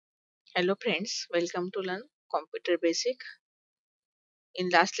Hello friends, welcome to learn computer basic. In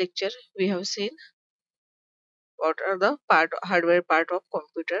last lecture we have seen what are the hardware part of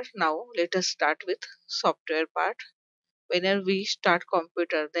computer. Now let us start with software part. Whenever we start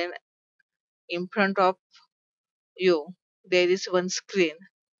computer, then in front of you there is one screen,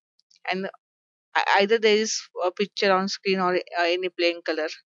 and either there is a picture on screen or any plain color,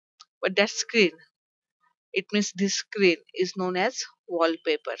 but that screen, it means this screen is known as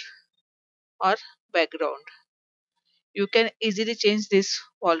wallpaper or background. You can easily change this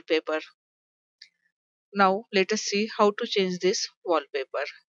wallpaper. Now let us see how to change this wallpaper.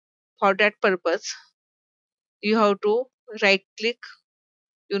 For that purpose, you have to right click.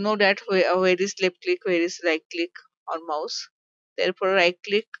 You know that where is left click, where is right click on mouse. Therefore, right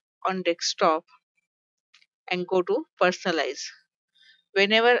click on desktop and go to personalize.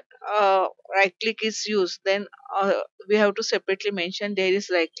 Whenever right click is used, then we have to separately mention there is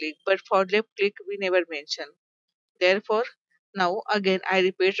right click. But for left click, we never mention. Therefore, now again I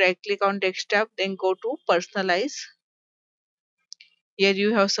repeat, right click on desktop, then go to personalize. Here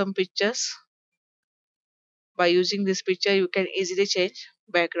you have some pictures. By using this picture, you can easily change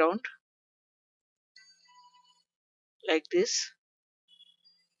background like this.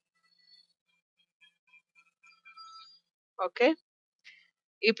 Okay.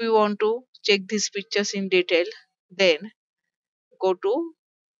 If you want to check these pictures in detail, then go to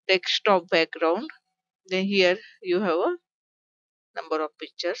desktop background. Then here you have a number of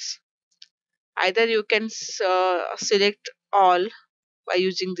pictures. Either you can select all by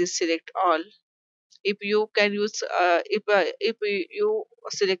using this select all. If you can use if you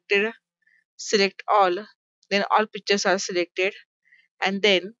selected select all, then all pictures are selected, and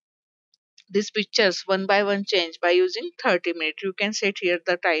then these pictures one by one change by using 30 minutes. You can set here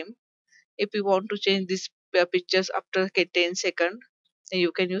the time. If you want to change these pictures after 10 second, then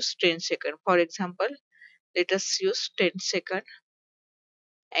you can use 10 second. For example, let us use 10 second,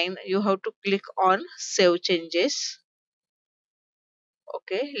 and you have to click on save changes.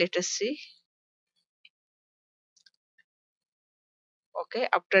 Okay, let us see. Okay,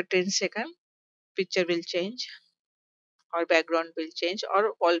 after 10 second, picture will change, or background will change,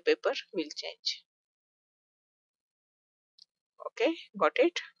 or wallpaper will change. Okay, got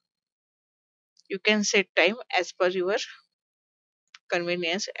it. You can set time as per your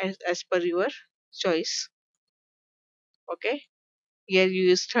convenience, as per your choice. Okay, here you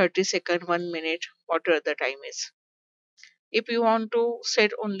use 30 second, 1 minute, whatever the time is. If you want to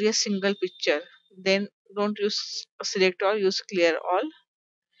set only a single picture, then don't use select all, use clear all.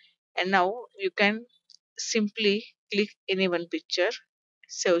 And now you can simply click any one picture,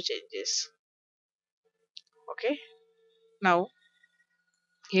 save changes. Okay, now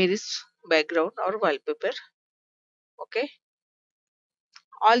here is background or wallpaper. Okay,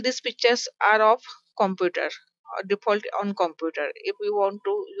 all these pictures are of computer or default on computer. If you want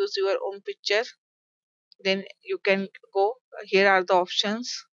to use your own picture, then you can go. Here are the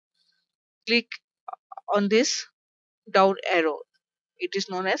options. Click on this down arrow. It is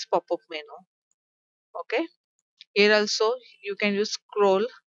known as pop-up menu. Okay, here also you can use scroll,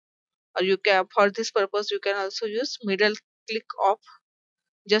 or you can, for this purpose, you can also use middle click of,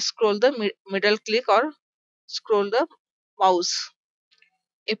 just scroll the middle click or scroll the mouse.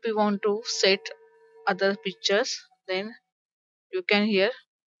 If you want to set other pictures, then you can here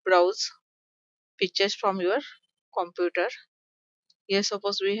browse pictures from your computer. Here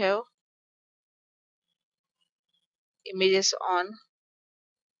suppose we have images on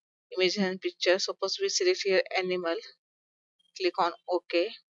image and picture. Suppose we select here animal, click on OK.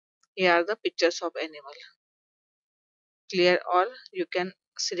 Here are the pictures of animal. Clear all, you can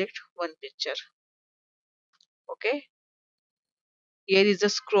select one picture. Okay, here is the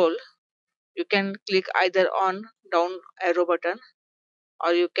scroll. You can click either on down arrow button,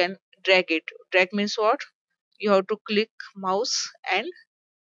 or you can drag it. Drag means what? You have to click mouse and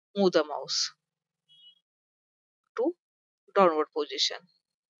move the mouse to downward position.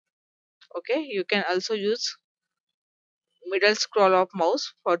 Okay, you can also use middle scroll of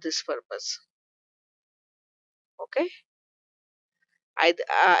mouse for this purpose. Okay,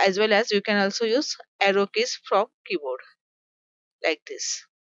 as well as you can also use arrow keys from keyboard like this.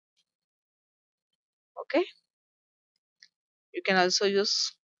 Okay, you can also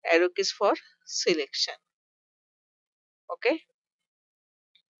use arrow keys for selection. Okay,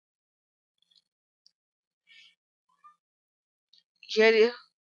 here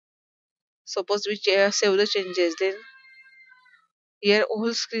suppose we save the changes, then here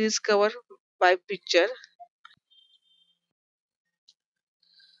whole screen is covered by picture.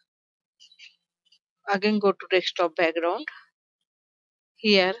 Again go to desktop background.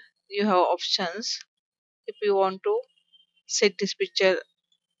 Here you have options. If you want to set this picture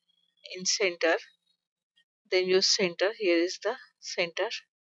in center, then use center. Here is the center.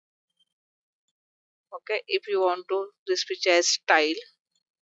 Okay, if you want to this picture as style,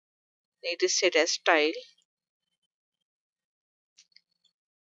 it is set as style.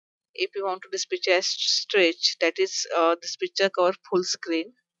 If you want to this picture as stretch, that is this picture cover full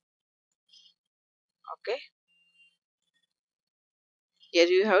screen. Okay, here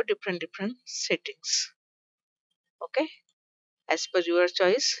you have different settings. Okay, as per your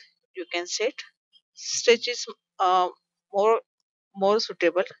choice, you can set. Stretch is uh, more more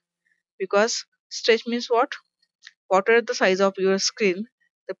suitable, because stretch means what? Whatever the size of your screen,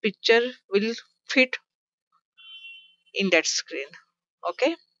 the picture will fit in that screen.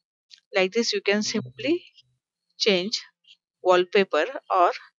 Okay, like this you can simply change wallpaper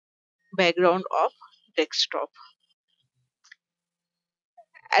or background of desktop.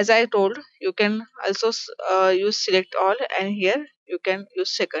 As I told, you can also use select all, and here you can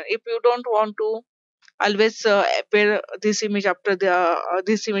use second. If you don't want to always appear this image after the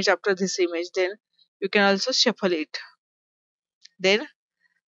this image after this image, then you can also shuffle it. Then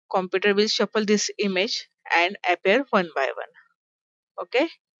computer will shuffle this image and appear one by one. Okay,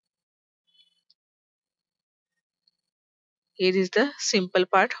 here is the simple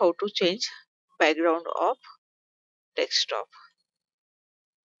part how to change background of desktop.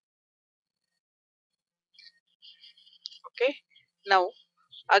 Okay, now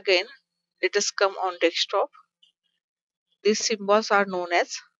again let us come on desktop. These symbols are known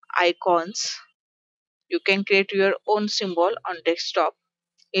as icons. You can create your own symbol on desktop.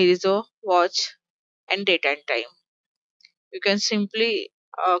 Here is a watch and date and time. You can simply,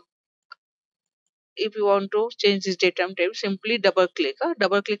 if you want to change this date and time, simply double click.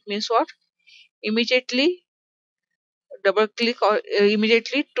 Double click means what? Immediately double click, or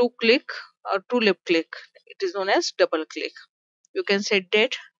immediately two click or two left click. It is known as double click. You can set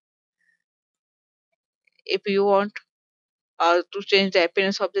date. If you want to change the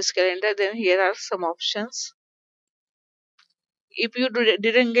appearance of this calendar, then here are some options. If you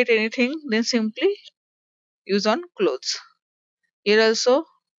didn't get anything, then simply use on clothes. Here also,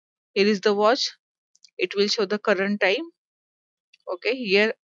 here is the watch. It will show the current time. Okay,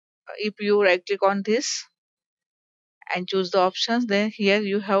 here if you right click on this and choose the options, then here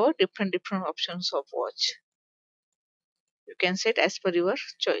you have a different options of watch. You can set as per your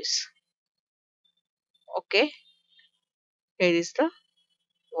choice. Okay, here is the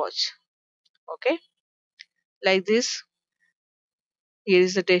watch. Okay, like this. Here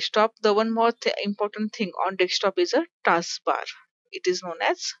is the desktop. The one more important thing on desktop is a taskbar. It is known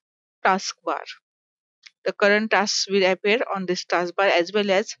as taskbar. The current tasks will appear on this taskbar, as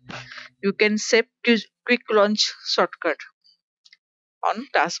well as you can set quick launch shortcut on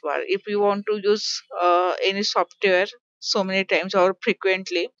taskbar. If you want to use any software so many times or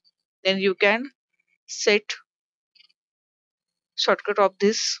frequently, then you can set shortcut of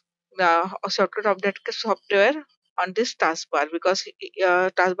this shortcut of that software on this taskbar, because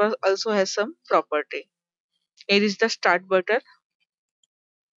taskbar also has some property. Here is the start button.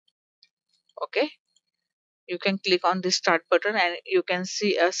 Okay, you can click on this start button and you can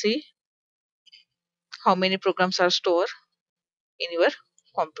see how many programs are stored in your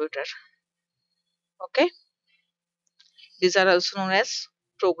computer. Okay, these are also known as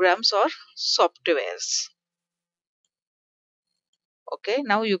programs or softwares. Okay,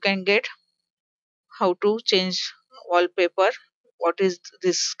 now you can get how to change wallpaper. What is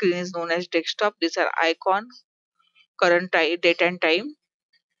this screen is known as desktop. These are icon, current time, date and time.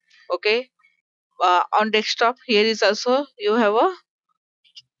 Okay, on desktop here is also you have a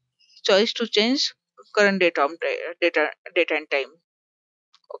choice to change current date and time.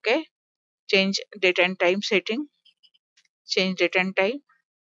 Okay, change date and time setting, change date and time,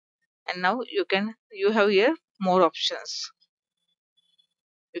 and now you have here more options.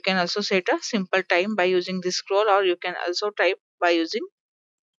 You can also set a simple time by using this scroll, or you can also type by using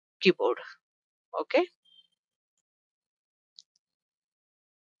keyboard. Okay,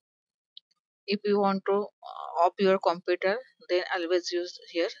 if you want to off your computer, then always use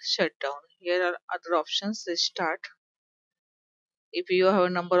here shutdown. Here are other options. They start. If you have a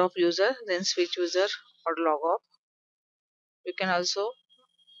number of user, then switch user or log off. You can also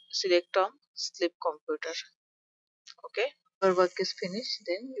select on sleep computer. Okay, your work is finished,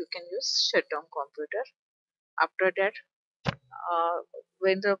 then you can use shutdown computer. After that, uh,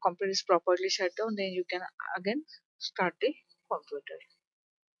 when the computer is properly shut down, then you can again start the computer.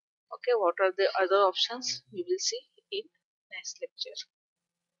 Okay, what are the other options we will see in next lecture.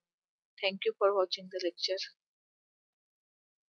 Thank you for watching the lecture.